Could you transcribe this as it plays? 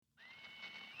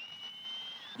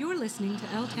You're listening to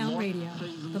L-Town Radio,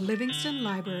 the Livingston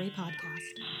Library Podcast.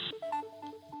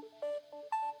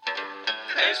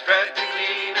 There's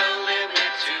practically no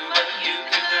limit to what you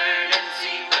can learn and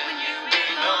see when you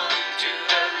belong to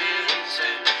the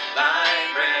Livingston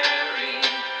Library.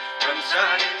 From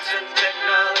science and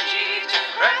technology to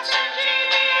rats and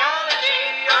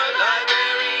genealogy, our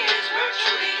library is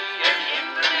virtually an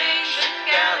information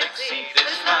galaxy.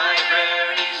 This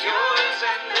library's yours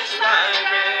and this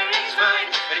library's mine.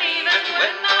 But even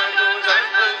when our doors are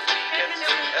closed, we can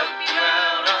still help you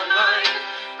out online.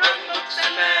 From books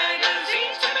and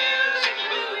magazines to music,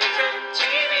 movies, and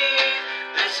TV,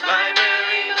 this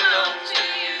library belongs to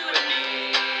you and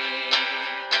me.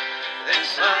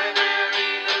 This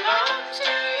library belongs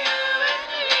to you and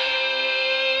me.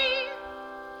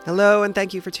 Hello, and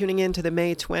thank you for tuning in to the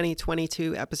May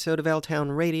 2022 episode of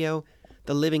L-Town Radio,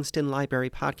 the Livingston Library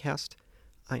Podcast.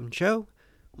 I'm Joe,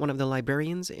 one of the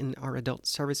librarians in our Adult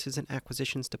Services and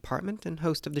Acquisitions Department and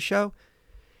host of the show.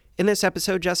 In this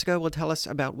episode, Jessica will tell us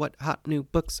about what hot new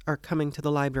books are coming to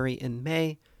the library in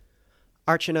May.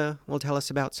 Archana will tell us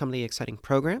about some of the exciting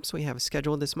programs we have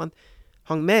scheduled this month.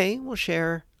 Hong Mei will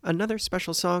share another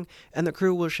special song, and the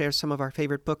crew will share some of our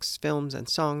favorite books, films, and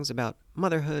songs about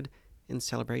motherhood in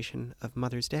celebration of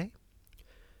Mother's Day.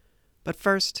 But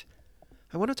first,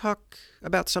 I want to talk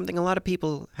about something a lot of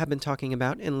people have been talking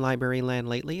about in library land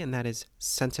lately, and that is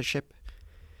censorship.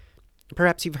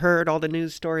 Perhaps you've heard all the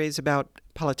news stories about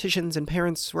politicians and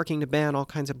parents working to ban all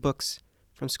kinds of books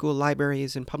from school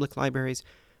libraries and public libraries.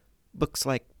 Books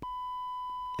like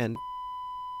and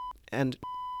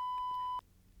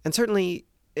certainly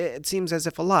it seems as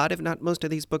if a lot, if not most of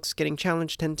these books getting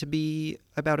challenged tend to be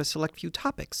about a select few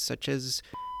topics, such as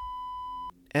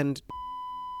and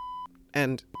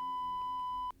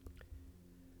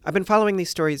I've been following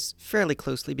these stories fairly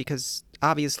closely because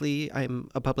obviously I'm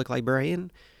a public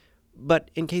librarian, but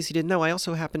in case you didn't know, I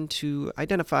also happen to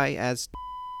identify as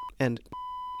and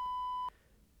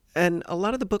a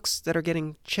lot of the books that are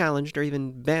getting challenged or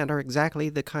even banned are exactly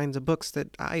the kinds of books that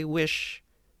I wish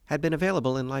had been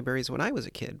available in libraries when I was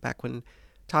a kid, back when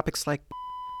topics like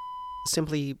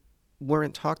simply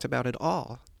weren't talked about at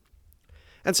all.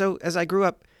 And so as I grew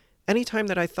up, any time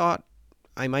that I thought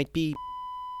I might be,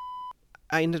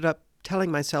 I ended up telling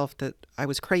myself that I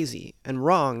was crazy and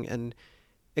wrong, and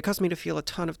it caused me to feel a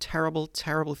ton of terrible,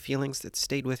 terrible feelings that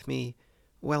stayed with me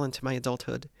well into my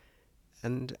adulthood.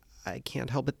 And I can't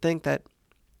help but think that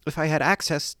if I had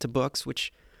access to books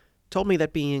which told me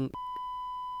that being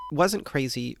wasn't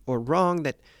crazy or wrong,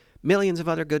 that millions of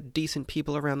other good, decent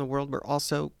people around the world were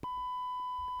also,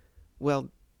 well,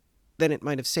 then it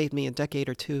might have saved me a decade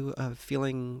or two of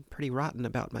feeling pretty rotten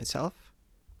about myself.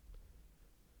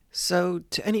 So,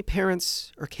 to any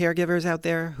parents or caregivers out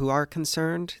there who are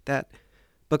concerned that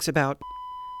books about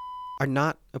are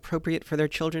not appropriate for their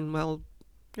children, well,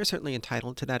 you're certainly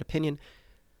entitled to that opinion.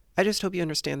 I just hope you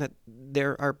understand that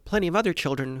there are plenty of other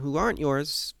children who aren't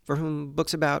yours for whom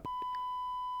books about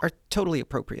are totally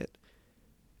appropriate.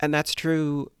 And that's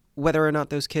true whether or not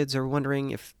those kids are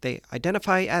wondering if they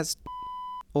identify as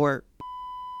or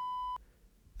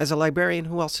as a librarian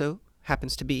who also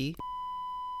happens to be.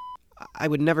 I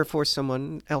would never force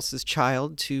someone else's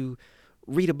child to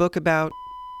read a book about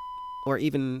or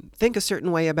even think a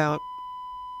certain way about.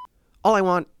 All I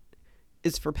want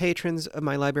is for patrons of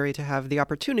my library to have the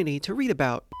opportunity to read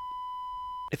about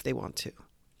if they want to.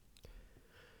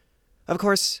 Of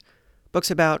course, books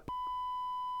about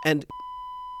and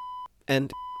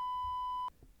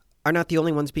are not the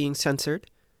only ones being censored,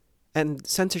 and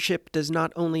censorship does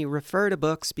not only refer to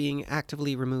books being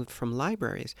actively removed from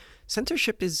libraries.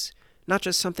 Censorship is not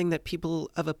just something that people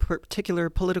of a particular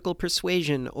political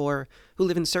persuasion or who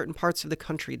live in certain parts of the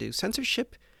country do.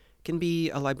 Censorship can be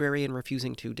a librarian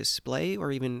refusing to display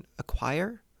or even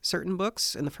acquire certain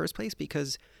books in the first place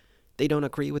because they don't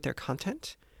agree with their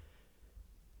content.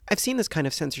 I've seen this kind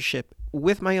of censorship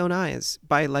with my own eyes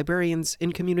by librarians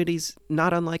in communities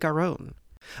not unlike our own.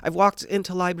 I've walked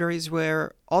into libraries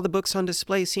where all the books on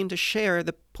display seem to share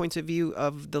the points of view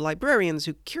of the librarians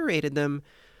who curated them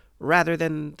rather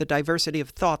than the diversity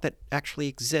of thought that actually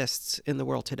exists in the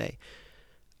world today.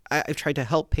 I've tried to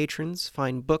help patrons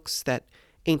find books that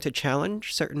aim to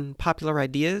challenge certain popular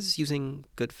ideas using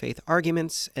good faith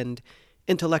arguments and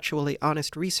intellectually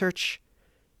honest research.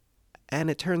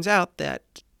 And it turns out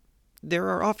that there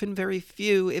are often very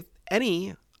few, if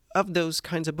any, of those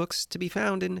kinds of books to be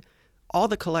found in all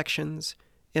the collections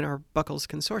in our Buckles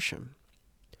Consortium.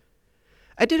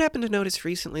 I did happen to notice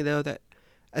recently, though, that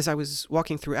as I was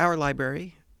walking through our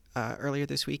library earlier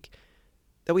this week,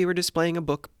 that we were displaying a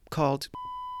book called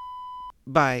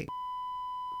by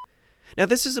Now,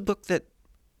 this is a book that,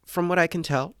 from what I can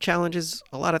tell, challenges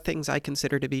a lot of things I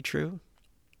consider to be true.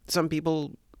 Some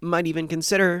people might even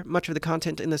consider much of the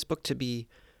content in this book to be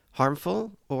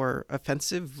harmful or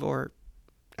offensive or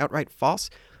outright false.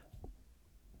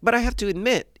 But I have to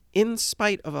admit, in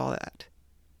spite of all that,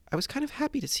 I was kind of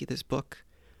happy to see this book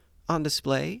on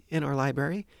display in our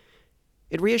library.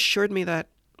 It reassured me that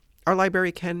our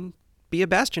library can be a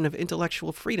bastion of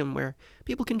intellectual freedom where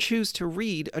people can choose to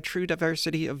read a true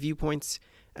diversity of viewpoints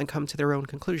and come to their own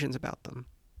conclusions about them.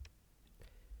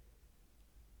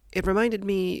 It reminded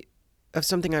me of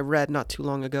something I read not too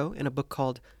long ago in a book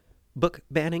called Book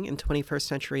Banning in 21st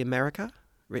Century America,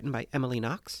 written by Emily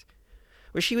Knox,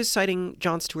 where she was citing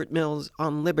John Stuart Mill's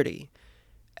On Liberty,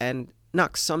 and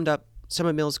Knox summed up some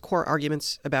of Mill's core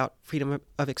arguments about freedom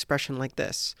of expression like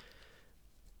this.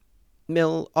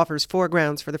 Mill offers 4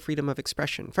 grounds for the freedom of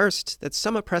expression. First, that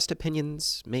some oppressed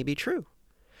opinions may be true.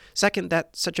 Second,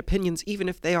 that such opinions, even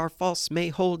if they are false, may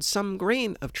hold some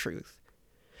grain of truth.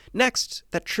 Next,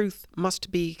 that truth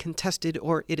must be contested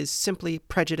or it is simply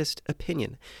prejudiced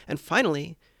opinion. And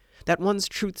finally, that one's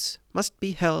truths must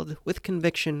be held with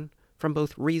conviction from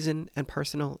both reason and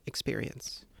personal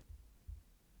experience.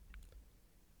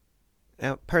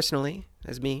 Now, personally,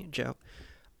 as me, Joe,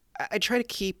 I try to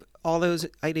keep all those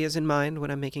ideas in mind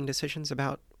when I'm making decisions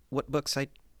about what books I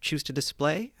choose to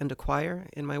display and acquire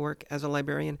in my work as a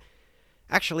librarian.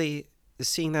 Actually,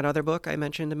 seeing that other book I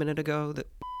mentioned a minute ago that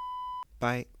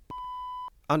by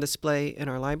on display in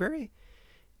our library,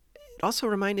 it also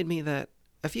reminded me that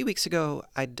a few weeks ago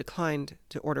I declined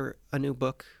to order a new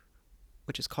book,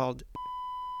 which is called,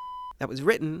 that was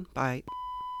written by,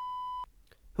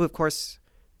 who of course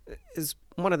is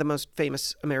one of the most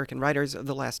famous American writers of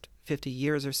the last 50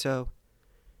 years or so.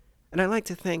 And I like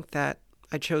to think that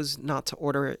I chose not to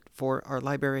order it for our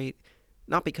library,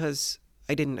 not because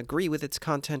I didn't agree with its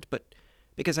content, but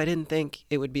because I didn't think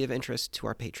it would be of interest to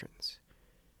our patrons.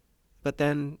 But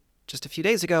then, just a few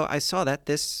days ago, I saw that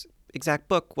this exact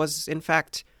book was, in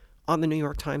fact, on the New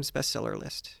York Times bestseller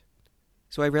list.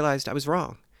 So I realized I was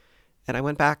wrong, and I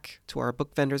went back to our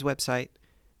book vendor's website,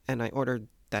 and I ordered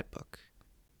that book.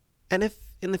 And if,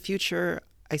 in the future,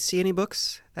 I see any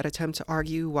books that attempt to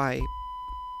argue why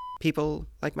people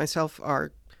like myself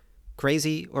are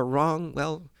crazy or wrong,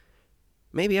 well,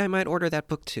 maybe I might order that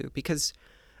book too, because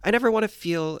I never want to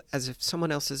feel as if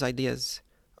someone else's ideas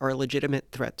are a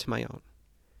legitimate threat to my own.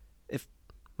 If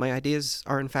my ideas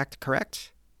are in fact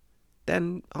correct,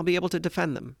 then I'll be able to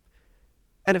defend them.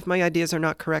 And if my ideas are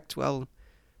not correct, well,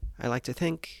 I like to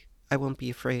think I won't be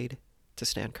afraid to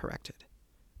stand corrected.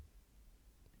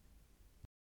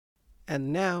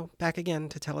 And now, back again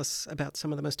to tell us about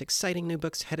some of the most exciting new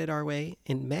books headed our way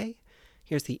in May.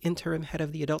 Here's the interim head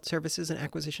of the Adult Services and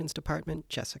Acquisitions Department,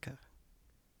 Jessica.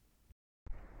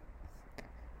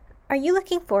 Are you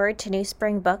looking forward to new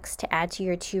spring books to add to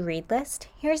your to-read list?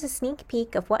 Here's a sneak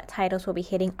peek of what titles will be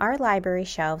hitting our library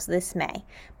shelves this May.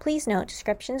 Please note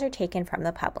descriptions are taken from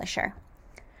the publisher.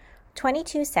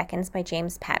 22 Seconds by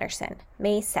James Patterson,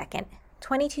 May 2nd.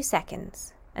 22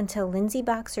 seconds until Lindsay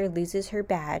Boxer loses her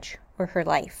badge or her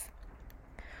life.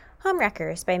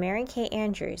 Homewreckers by Mary Kay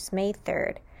Andrews, May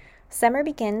 3rd. Summer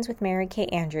begins with Mary Kay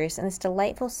Andrews and this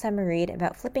delightful summer read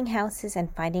about flipping houses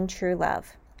and finding true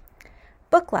love.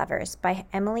 Book Lovers by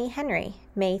Emily Henry,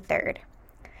 May 3rd.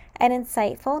 An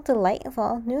insightful,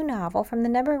 delightful new novel from the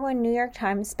 #1 New York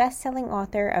Times bestselling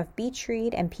author of Beach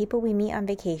Read and People We Meet on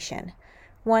Vacation.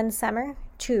 One summer,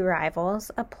 2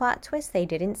 rivals, a plot twist they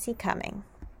didn't see coming.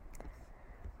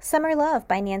 Summer Love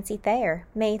by Nancy Thayer,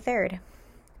 May 3rd.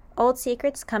 Old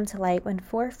secrets come to light when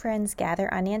 4 friends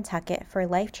gather on Nantucket for a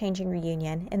life-changing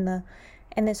reunion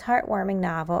in this heartwarming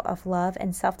novel of love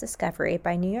and self-discovery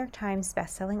by New York Times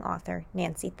bestselling author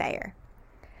Nancy Thayer.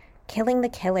 Killing the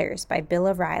Killers by Bill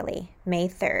O'Reilly, May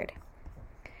 3rd.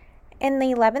 In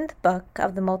the 11th book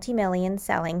of the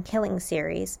multi-million-selling Killing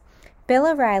series, Bill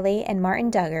O'Reilly and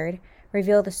Martin Dugard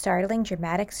reveal the startling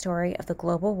dramatic story of the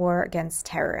global war against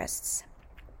terrorists.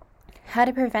 How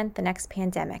to Prevent the Next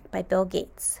Pandemic by Bill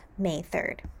Gates, May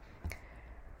 3rd.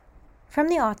 From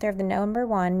the author of the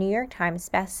 #1 New York Times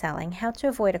bestselling How to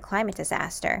Avoid a Climate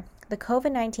Disaster, the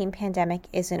COVID-19 pandemic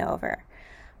isn't over.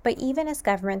 But even as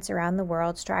governments around the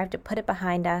world strive to put it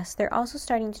behind us, they're also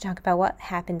starting to talk about what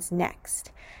happens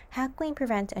next. How can we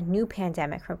prevent a new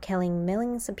pandemic from killing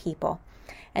millions of people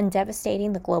and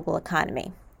devastating the global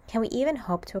economy? Can we even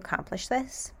hope to accomplish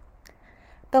this?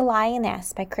 The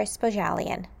Lioness by Chris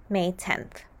Bojalian, May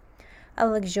 10th. A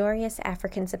luxurious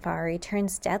African safari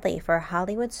turns deadly for a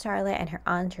Hollywood starlet and her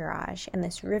entourage in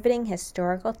this riveting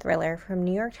historical thriller from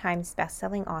New York Times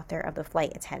bestselling author of The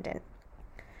Flight Attendant.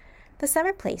 The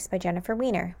Summer Place by Jennifer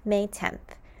Weiner, May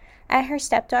 10th. At her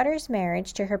stepdaughter's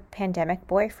marriage to her pandemic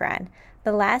boyfriend,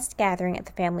 the last gathering at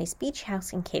the family's beach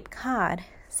house in Cape Cod,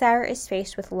 Sarah is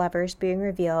faced with lovers being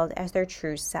revealed as their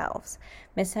true selves,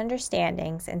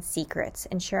 misunderstandings, and secrets,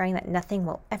 ensuring that nothing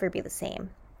will ever be the same.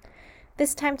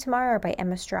 This Time Tomorrow by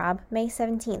Emma Straub, May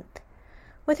 17th.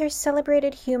 With her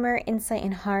celebrated humor, insight,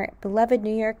 and heart, beloved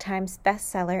New York Times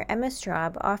bestseller Emma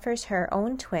Straub offers her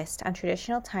own twist on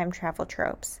traditional time travel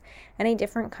tropes and a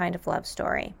different kind of love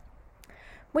story.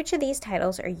 Which of these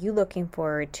titles are you looking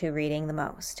forward to reading the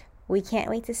most? We can't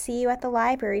wait to see you at the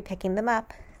library picking them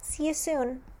up. See you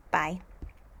soon. Bye.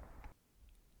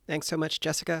 Thanks so much,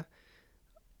 Jessica.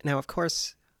 Now, of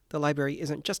course, the library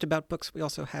isn't just about books. We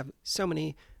also have so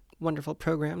many wonderful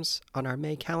programs on our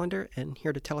May calendar, and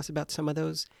here to tell us about some of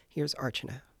those, here's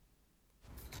Archana.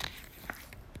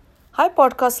 Hi,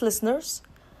 podcast listeners.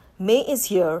 May is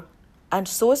here, and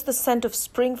so is the scent of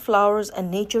spring flowers and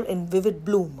nature in vivid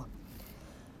bloom.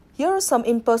 Here are some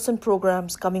in-person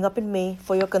programs coming up in May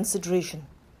for your consideration.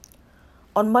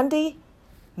 On Monday,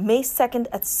 May 2nd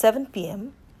at 7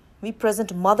 p.m., we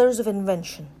present Mothers of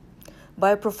Invention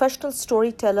by a professional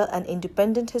storyteller and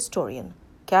independent historian,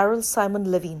 Carol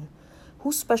Simon Levine,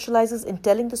 who specializes in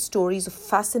telling the stories of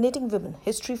fascinating women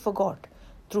history forgot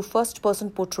through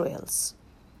first-person portrayals.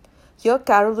 Here,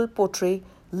 Carol will portray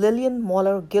Lillian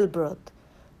Moller Gilbreth,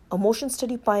 a motion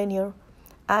study pioneer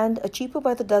and a cheaper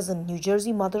by the dozen New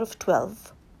Jersey mother of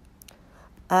 12.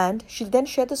 And she'll then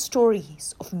share the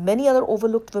stories of many other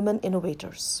overlooked women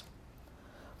innovators.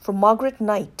 From Margaret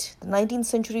Knight, the 19th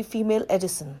century female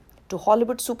Edison, to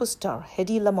Hollywood superstar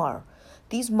Hedy Lamarr,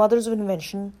 these mothers of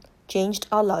invention changed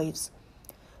our lives,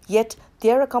 yet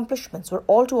their accomplishments were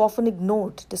all too often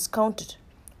ignored, discounted,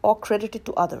 or credited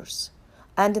to others.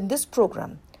 And in this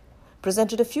program,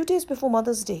 presented a few days before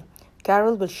Mother's Day,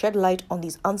 Carol will shed light on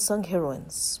these unsung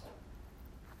heroines.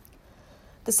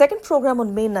 The second program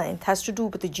on May 9th has to do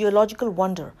with a geological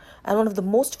wonder and one of the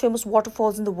most famous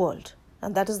waterfalls in the world,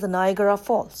 and that is the Niagara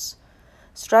Falls.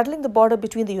 Straddling the border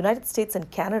between the United States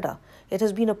and Canada, it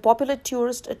has been a popular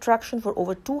tourist attraction for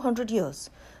over 200 years,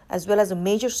 as well as a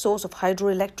major source of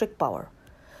hydroelectric power.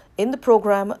 In the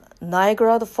program,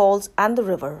 Niagara, the Falls, and the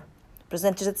River,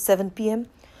 presented at 7 p.m.,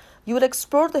 you will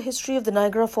explore the history of the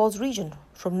Niagara Falls region,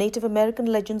 from Native American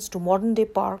legends to modern-day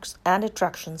parks and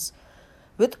attractions,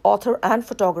 with author and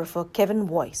photographer Kevin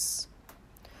Boyce.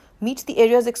 Meet the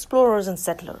area's explorers and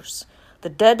settlers, the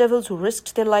daredevils who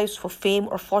risked their lives for fame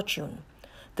or fortune,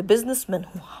 the businessmen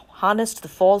who harnessed the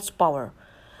fall's power,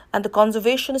 and the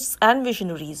conservationists and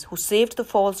visionaries who saved the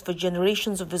falls for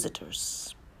generations of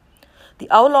visitors.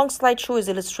 The hour-long slideshow is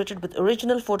illustrated with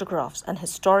original photographs and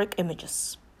historic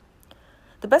images.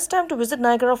 The best time to visit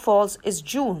Niagara Falls is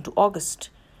June to August,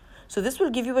 so this will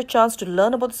give you a chance to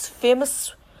learn about this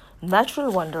famous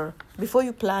natural wonder before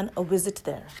you plan a visit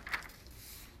there.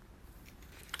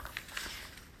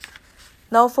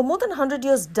 Now, for more than 100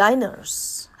 years,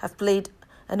 diners have played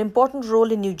an important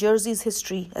role in New Jersey's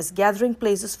history as gathering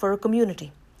places for a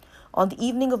community. On the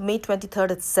evening of May 23rd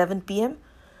at 7 p.m.,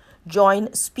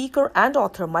 join speaker and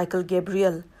author Michael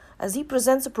Gabriel as he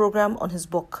presents a program on his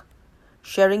book,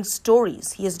 sharing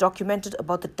stories he has documented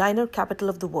about the diner capital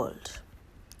of the world.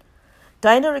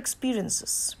 Diner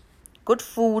experiences, good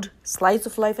food, slice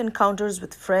of life encounters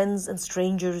with friends and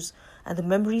strangers, and the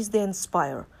memories they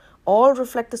inspire all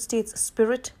reflect the state's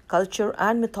spirit, culture,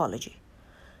 and mythology.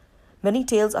 Many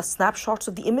tales are snapshots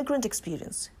of the immigrant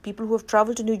experience, people who have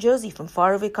traveled to New Jersey from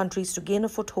faraway countries to gain a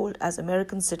foothold as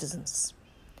American citizens.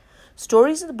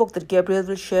 Stories in the book that Gabriel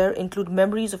will share include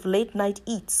memories of late-night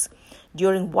eats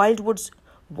during Wildwood's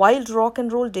wild rock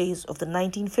and roll days of the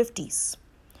 1950s.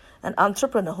 An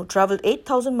entrepreneur who traveled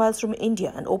 8,000 miles from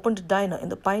India and opened a diner in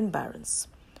the Pine Barrens.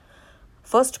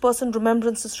 First-person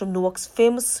remembrances from Newark's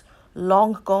famous,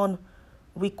 long-gone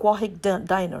Wequahic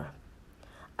Diner.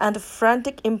 And a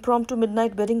frantic impromptu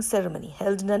midnight wedding ceremony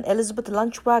held in an Elizabeth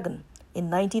lunch wagon in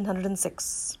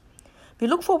 1906. We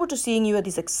look forward to seeing you at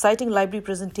these exciting library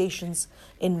presentations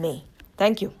in May.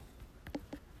 Thank you.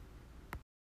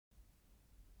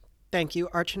 Thank you,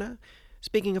 Archana.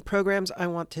 Speaking of programs, I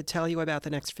want to tell you about the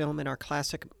next film in our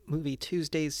Classic Movie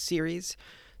Tuesdays series.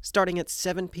 Starting at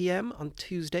 7 p.m. on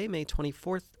Tuesday, May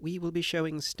 24th, we will be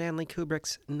showing Stanley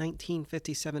Kubrick's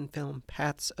 1957 film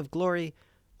Paths of Glory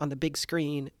on the big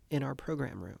screen in our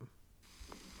program room.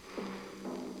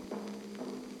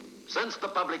 Since the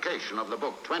publication of the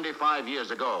book 25 years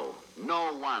ago,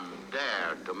 no one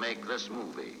dared to make this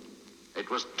movie. It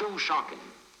was too shocking,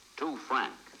 too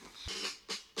frank.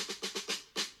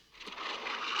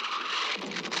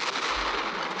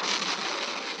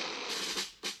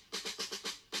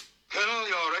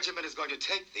 regiment is going to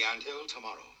take the anthill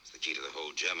tomorrow. It's the key to the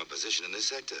whole German position in this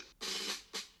sector.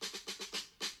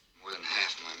 More than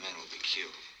half my men will be killed.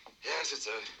 Yes, it's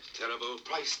a terrible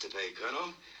price to pay,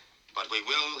 Colonel. But we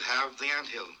will have the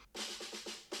anthill.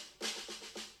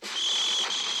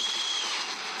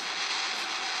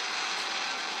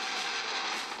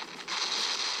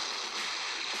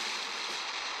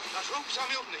 The troops are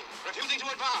mutiny, refusing to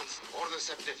advance. Order the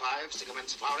 75s to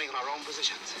commence firing on our own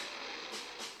positions.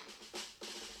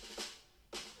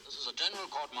 This is a general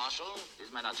court-martial.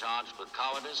 These men are charged with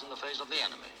cowardice in the face of the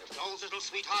enemy. If those little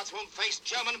sweethearts won't face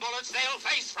German bullets, they'll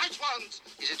face French ones.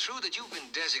 Is it true that you've been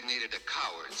designated a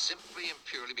coward simply and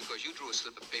purely because you drew a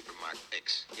slip of paper marked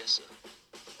X? Yes, sir.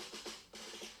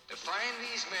 To find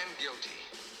these men guilty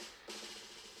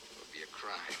would be a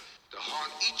crime. To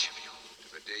haunt each of you to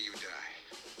the day you die.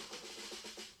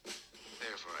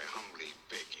 Therefore, I humbly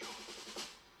beg you,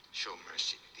 show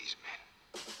mercy to these men.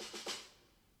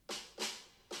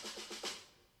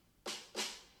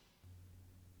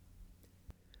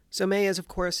 So May is, of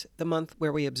course, the month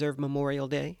where we observe Memorial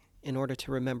Day in order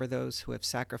to remember those who have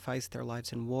sacrificed their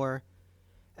lives in war.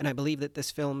 And I believe that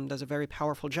this film does a very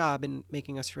powerful job in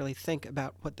making us really think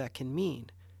about what that can mean.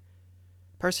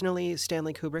 Personally,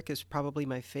 Stanley Kubrick is probably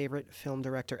my favorite film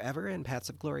director ever, and Paths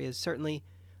of Glory is certainly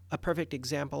a perfect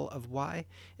example of why.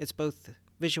 It's both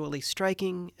visually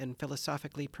striking and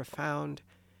philosophically profound,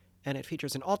 and it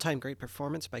features an all-time great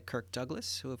performance by Kirk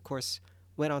Douglas, who, of course,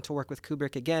 went on to work with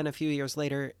Kubrick again a few years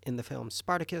later in the film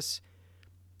Spartacus.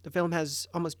 The film has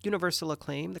almost universal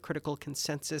acclaim. The critical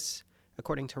consensus,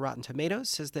 according to Rotten Tomatoes,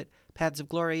 says that Paths of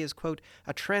Glory is, quote,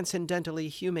 a transcendentally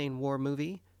humane war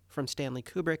movie from Stanley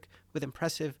Kubrick with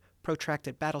impressive,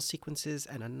 protracted battle sequences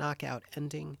and a knockout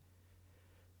ending.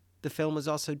 The film was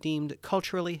also deemed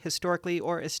culturally, historically,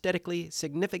 or aesthetically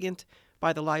significant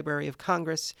by the Library of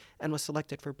Congress and was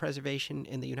selected for preservation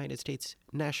in the United States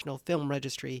National Film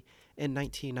Registry in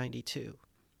 1992.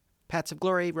 Paths of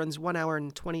Glory runs 1 hour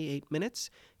and 28 minutes.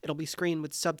 It'll be screened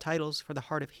with subtitles for the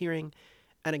hard of hearing,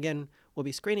 and again, we'll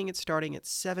be screening it starting at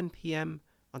 7 p.m.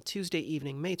 on Tuesday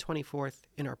evening, May 24th,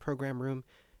 in our program room,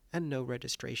 and no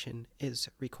registration is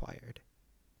required.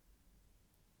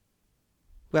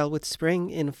 Well, with spring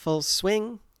in full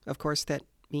swing, of course, that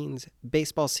means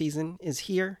baseball season is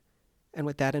here. And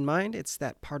with that in mind, it's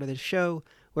that part of the show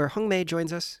where Hung Mei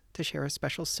joins us to share a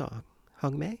special song.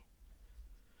 Hung Mei?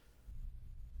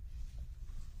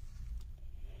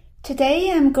 Today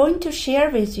I'm going to share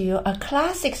with you a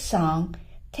classic song,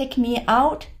 Take Me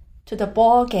Out to the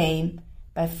Ball Game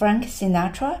by Frank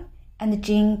Sinatra and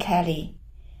Gene Kelly.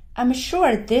 I'm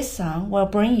sure this song will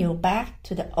bring you back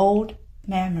to the old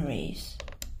memories.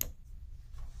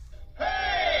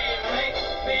 Hey,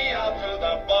 take me out to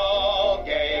the ball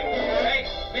game. Take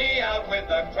me out with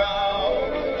the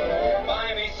crowd.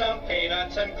 Buy me some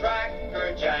peanuts and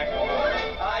Cracker Jack.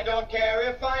 I don't care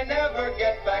if I never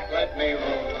get back. Let me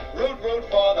root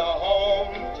for the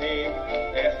home team.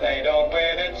 If they don't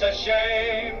win, it's a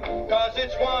shame. 'Cause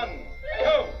it's 1,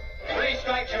 2, 3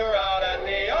 strikes, you're out at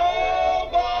the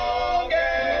old ball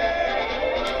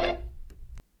game.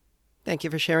 Thank you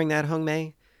for sharing that, Hung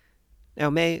Mei. Now,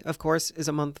 May, of course, is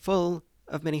a month full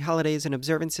of many holidays and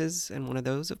observances, and one of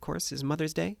those, of course, is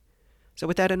Mother's Day. So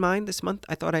with that in mind, this month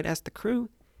I thought I'd ask the crew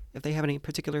if they have any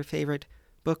particular favorite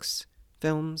books,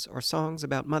 films, or songs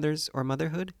about mothers or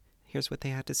motherhood. Here's what they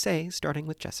had to say, starting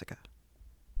with Jessica.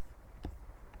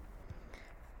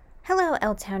 Hello,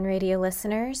 L-Town Radio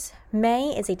listeners.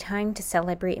 May is a time to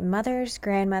celebrate mothers,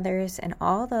 grandmothers, and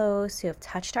all those who have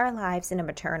touched our lives in a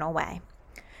maternal way.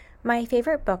 My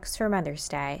favorite books for Mother's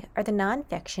Day are the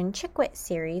nonfiction Chick Wit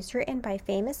series written by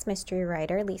famous mystery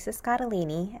writer Lisa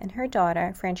Scottolini and her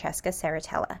daughter Francesca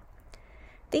Saratella.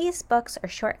 These books are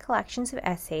short collections of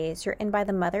essays written by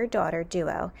the mother-daughter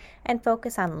duo and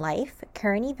focus on life,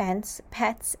 current events,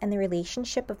 pets, and the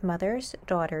relationship of mothers,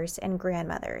 daughters, and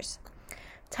grandmothers.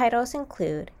 Titles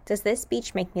include Does This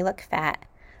Beach Make Me Look Fat?,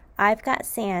 I've Got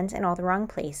Sand in All the Wrong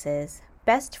Places,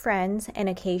 Best Friends and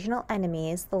Occasional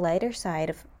Enemies, The Lighter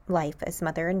Side of Life as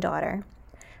Mother and Daughter,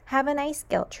 Have a Nice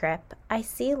Guilt Trip, I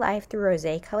See Life Through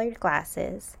Rosé-Colored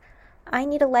Glasses, I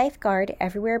Need a Lifeguard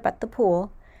Everywhere But the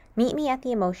Pool, Meet Me at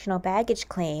the Emotional Baggage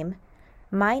Claim,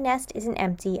 My Nest Isn't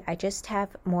Empty, I Just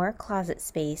Have More Closet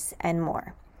Space, and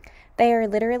more. They are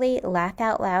literally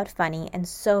laugh-out-loud funny and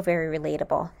so very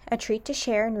relatable. A treat to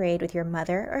share and read with your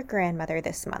mother or grandmother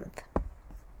this month.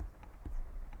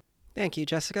 Thank you,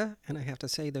 Jessica. And I have to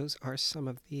say, those are some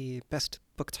of the best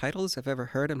book titles I've ever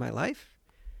heard in my life.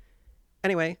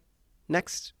 Anyway,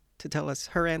 next to tell us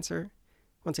her answer,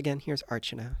 once again, here's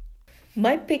Archana.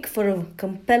 My pick for a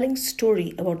compelling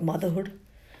story about motherhood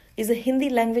is a Hindi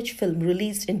language film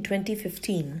released in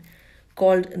 2015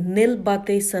 called Nil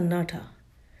Bate Sannata.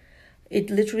 It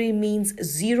literally means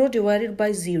 0 divided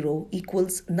by 0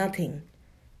 equals nothing,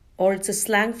 or it's a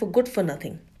slang for good for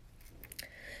nothing.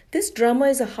 This drama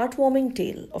is a heartwarming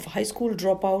tale of a high school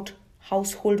dropout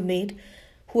household maid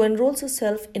who enrolls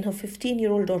herself in her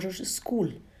 15-year-old daughter's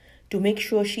school to make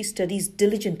sure she studies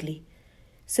diligently,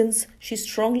 since she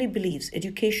strongly believes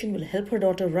education will help her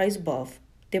daughter rise above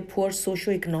their poor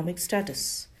socio-economic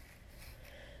status.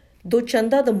 Though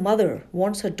Chanda, the mother,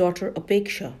 wants her daughter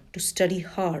Apeksha to study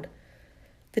hard,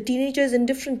 the teenager is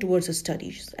indifferent towards her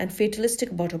studies and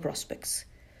fatalistic about her prospects.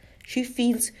 She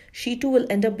feels she too will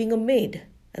end up being a maid,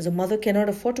 as a mother cannot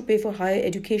afford to pay for higher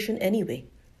education anyway.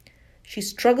 She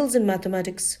struggles in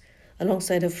mathematics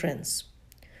alongside her friends.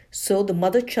 So the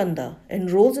mother Chanda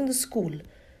enrolls in the school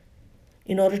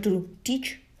in order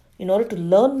to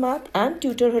learn math and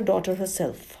tutor her daughter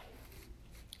herself.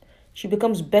 She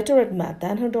becomes better at math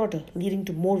than her daughter, leading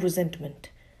to more resentment.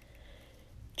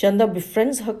 Chanda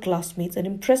befriends her classmates and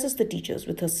impresses the teachers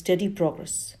with her steady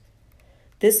progress.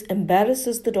 This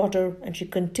embarrasses the daughter and she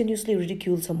continuously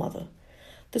ridicules her mother.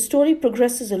 The story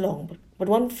progresses along, but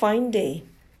one fine day,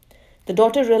 the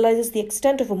daughter realizes the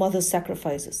extent of her mother's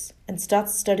sacrifices and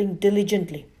starts studying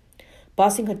diligently,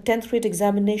 passing her 10th grade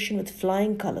examination with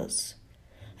flying colors.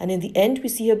 And in the end, we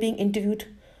see her being interviewed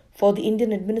for the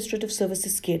Indian Administrative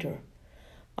Services cadre.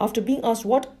 After being asked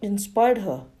what inspired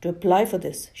her to apply for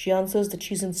this, she answers that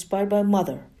she's inspired by her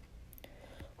mother,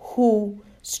 who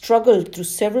struggled through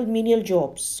several menial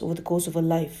jobs over the course of her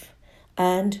life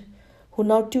and who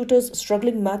now tutors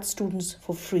struggling math students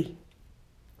for free.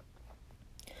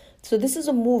 So this is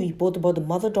a movie both about the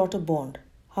mother-daughter bond,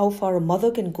 how far a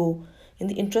mother can go in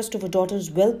the interest of a daughter's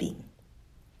well-being.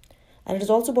 And it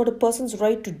is also about a person's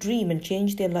right to dream and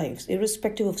change their lives,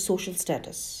 irrespective of social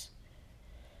status.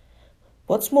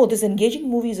 What's more, this engaging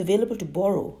movie is available to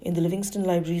borrow in the Livingston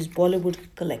Library's Bollywood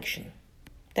collection.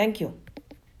 Thank you.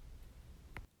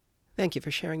 Thank you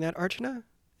for sharing that, Archana.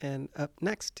 And up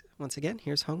next, once again,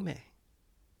 here's Hong Mei.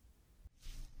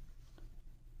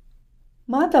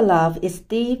 Mother love is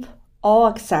deep,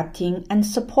 all-accepting, and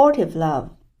supportive love.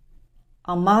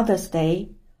 On Mother's Day,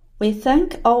 we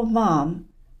thank our mom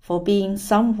for being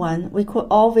someone we could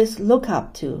always look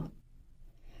up to.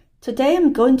 Today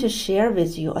I'm going to share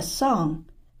with you a song,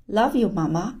 Love You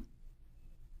Mama.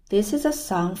 This is a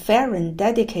song Farron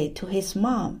dedicated to his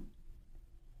mom.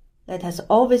 Let us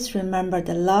always remember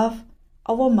the love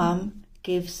our mom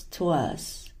gives to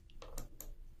us.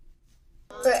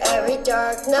 For every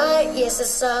dark night, yes, the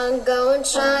sun go and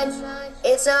shine.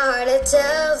 It's not hard to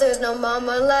tell, there's no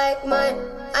mama like mine.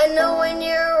 I know when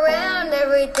you're around,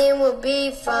 everything will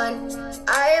be fine.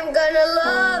 I am gonna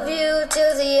love you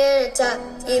till the end of time.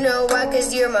 You know why?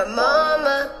 'Cause you're my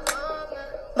mama.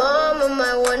 Mama,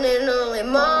 my one and only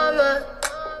mama.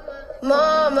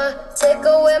 Mama, take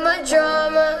away my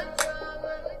drama.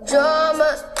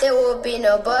 Drama, there will be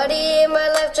nobody in my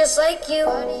life just like you.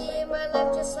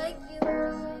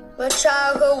 My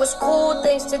childhood was cool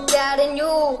thanks to Dad and you.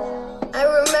 I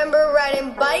remember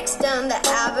riding bikes down the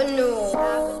avenue.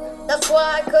 That's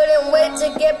why I couldn't wait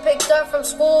to get picked up from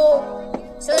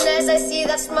school. Soon as I see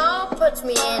that smile, puts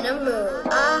me in a mood.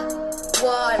 I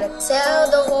wanna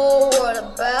tell the whole world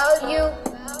about you.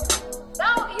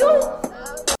 About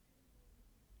you.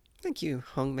 Thank you,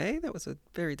 Hong Mei. That was a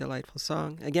very delightful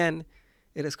song. Again,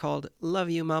 it is called Love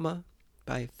You Mama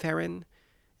by Farron,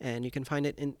 and you can find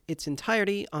it in its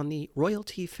entirety on the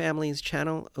Royalty Families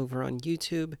channel over on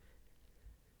YouTube.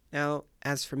 Now,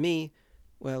 as for me,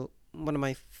 well, one of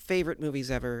my favorite movies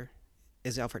ever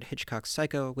is Alfred Hitchcock's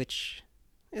Psycho, which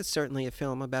is certainly a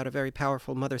film about a very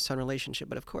powerful mother-son relationship,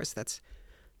 but of course that's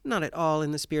not at all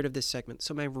in the spirit of this segment.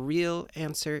 So my real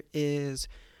answer is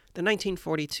the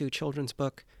 1942 children's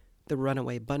book, The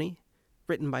Runaway Bunny,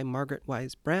 written by Margaret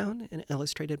Wise Brown and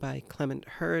illustrated by Clement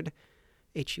Hurd,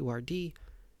 H-U-R-D,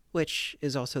 which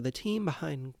is also the team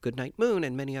behind Goodnight Moon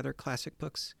and many other classic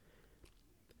books.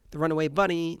 The Runaway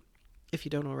Bunny, if you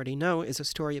don't already know, is a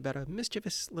story about a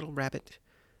mischievous little rabbit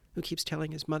who keeps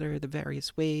telling his mother the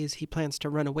various ways he plans to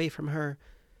run away from her,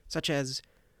 such as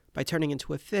by turning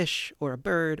into a fish or a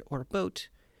bird or a boat.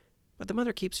 But the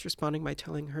mother keeps responding by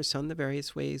telling her son the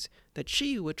various ways that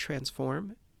she would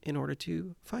transform in order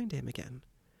to find him again.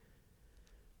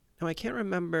 Now, I can't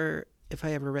remember if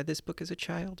I ever read this book as a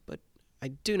child, but I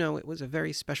do know it was a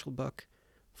very special book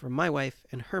for my wife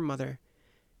and her mother,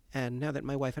 and now that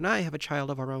my wife and I have a child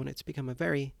of our own, it's become a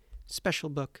very special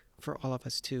book for all of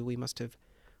us too. We must have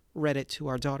read it to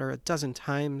our daughter 12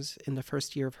 times in the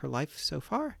first year of her life so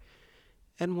far,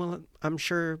 and well, I'm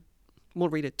sure will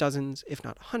read it dozens, if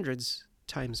not hundreds,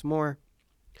 times more.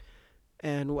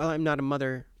 And while I'm not a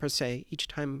mother per se, each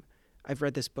time I've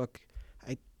read this book,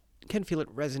 I can feel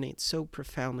it resonate so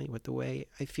profoundly with the way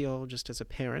I feel just as a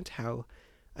parent, how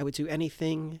I would do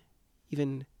anything,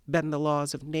 even bend the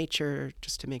laws of nature,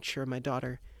 just to make sure my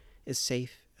daughter is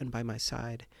safe and by my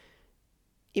side.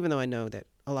 Even though I know that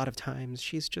a lot of times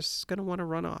she's just going to want to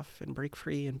run off and break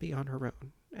free and be on her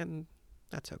own, and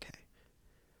that's okay.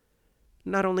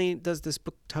 Not only does this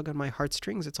book tug on my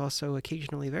heartstrings, it's also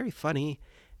occasionally very funny,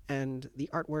 and the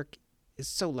artwork is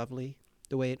so lovely,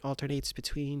 the way it alternates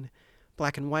between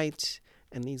black and white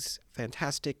and these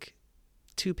fantastic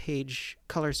 2-page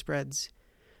color spreads.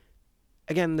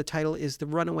 Again, the title is The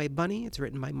Runaway Bunny. It's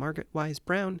written by Margaret Wise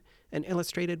Brown and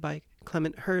illustrated by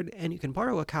Clement Hurd, and you can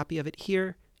borrow a copy of it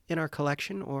here in our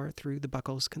collection or through the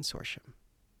Buckles Consortium.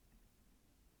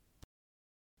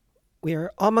 We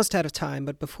are almost out of time,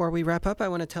 but before we wrap up, I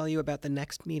want to tell you about the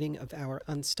next meeting of our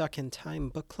Unstuck in Time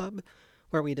book club,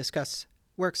 where we discuss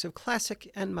works of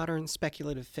classic and modern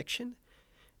speculative fiction.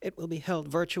 It will be held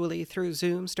virtually through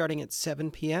Zoom starting at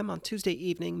 7 p.m. on Tuesday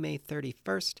evening, May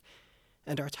 31st,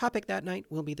 and our topic that night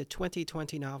will be the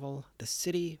 2020 novel The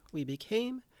City We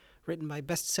Became, written by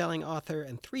best-selling author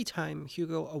and 3-time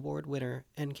Hugo Award winner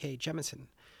N.K. Jemisin.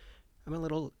 I'm a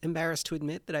little embarrassed to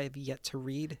admit that I have yet to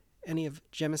read any of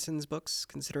Jemisin's books,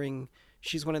 considering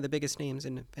she's one of the biggest names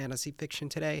in fantasy fiction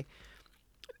today.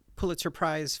 Pulitzer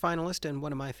Prize finalist and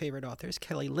one of my favorite authors,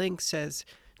 Kelly Link, says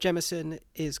Jemisin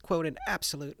is, quote, an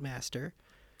absolute master.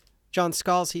 John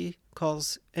Scalzi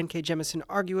calls N.K. Jemisin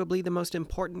arguably the most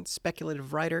important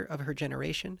speculative writer of her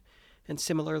generation, and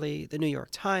similarly, the New York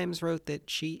Times wrote that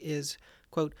she is,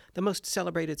 quote, the most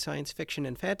celebrated science fiction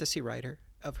and fantasy writer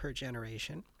of her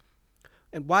generation.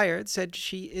 And Wired said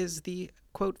she is the,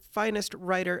 quote, finest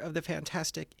writer of the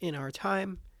fantastic in our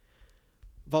time.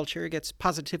 Vulture gets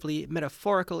positively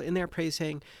metaphorical in their praise,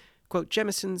 saying, quote,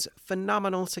 Jemisin's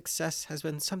phenomenal success has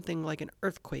been something like an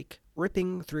earthquake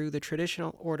ripping through the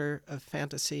traditional order of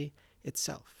fantasy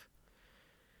itself.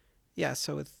 Yeah,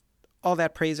 so with all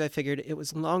that praise, I figured it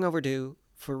was long overdue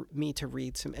for me to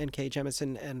read some N.K.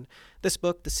 Jemisin, and this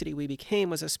book, The City We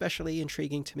Became, was especially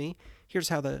intriguing to me. Here's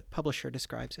how the publisher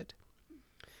describes it.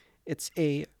 It's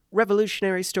a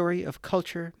revolutionary story of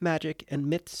culture, magic, and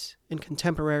myths in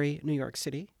contemporary New York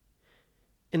City.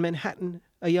 In Manhattan,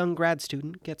 a young grad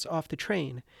student gets off the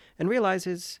train and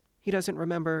realizes he doesn't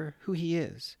remember who he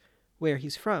is, where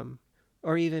he's from,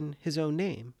 or even his own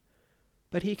name.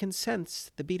 But he can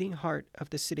sense the beating heart of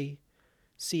the city,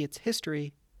 see its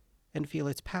history, and feel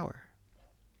its power.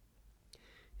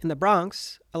 In the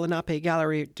Bronx, a Lenape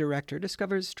gallery director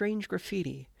discovers strange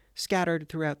graffiti scattered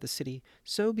throughout the city,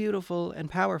 so beautiful and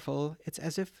powerful it's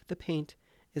as if the paint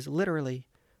is literally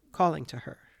calling to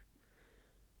her.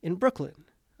 In Brooklyn,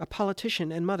 a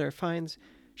politician and mother finds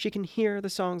she can hear the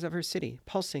songs of her city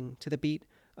pulsing to the beat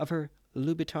of her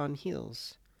Louboutin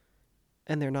heels.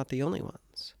 And they're not the only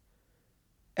ones.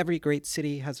 Every great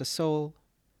city has a soul.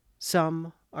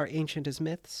 Some are ancient as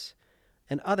myths,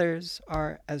 and others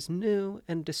are as new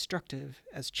and destructive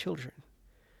as children.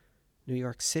 New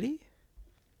York City?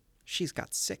 She's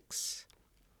got 6.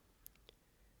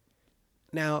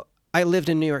 Now, I lived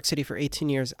in New York City for 18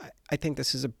 years. I think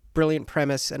this is a brilliant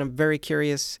premise, and I'm very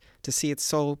curious to see its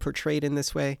soul portrayed in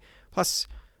this way. Plus,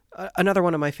 another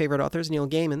one of my favorite authors, Neil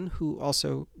Gaiman, who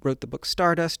also wrote the book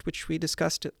Stardust, which we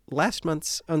discussed at last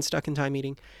month's Unstuck in Time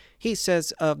meeting, he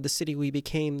says of The City We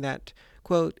Became that,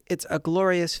 quote, it's a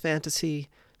glorious fantasy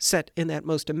set in that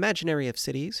most imaginary of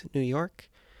cities, New York.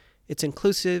 It's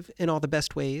inclusive in all the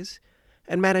best ways,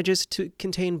 and manages to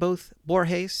contain both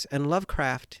Borges and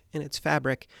Lovecraft in its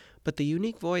fabric, but the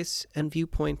unique voice and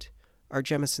viewpoint are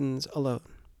Jemisin's alone.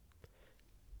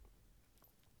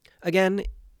 Again,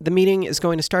 the meeting is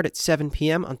going to start at 7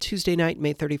 p.m. on Tuesday night,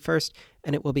 May 31st,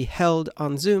 and it will be held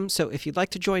on Zoom. So if you'd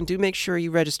like to join, do make sure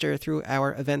you register through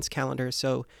our events calendar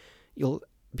so you'll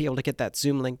be able to get that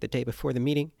Zoom link the day before the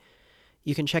meeting.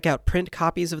 You can check out print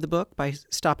copies of the book by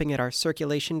stopping at our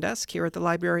circulation desk here at the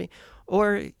library,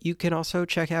 or you can also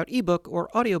check out ebook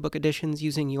or audiobook editions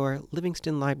using your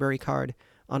Livingston Library card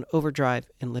on Overdrive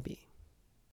in Libby.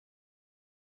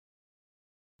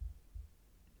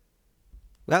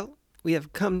 Well, we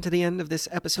have come to the end of this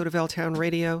episode of L-Town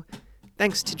Radio.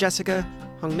 Thanks to Jessica,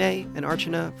 Hong Mei, and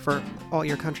Archana for all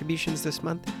your contributions this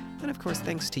month. And of course,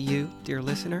 thanks to you, dear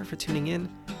listener, for tuning in.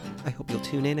 I hope you'll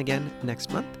tune in again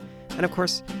next month. And of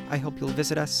course, I hope you'll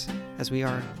visit us as we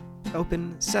are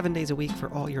open 7 days a week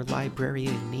for all your library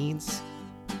needs.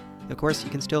 Of course, you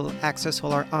can still access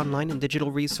all our online and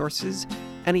digital resources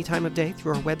any time of day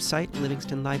through our website,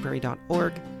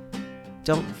 livingstonlibrary.org.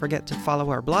 Don't forget to follow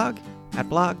our blog at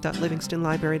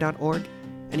blog.livingstonlibrary.org,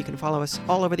 and you can follow us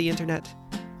all over the internet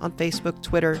on Facebook,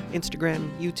 Twitter, Instagram,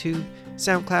 YouTube,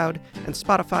 SoundCloud, and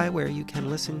Spotify, where you can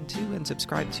listen to and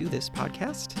subscribe to this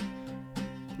podcast.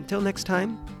 Until next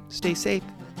time, stay safe,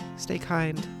 stay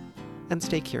kind, and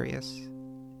stay curious.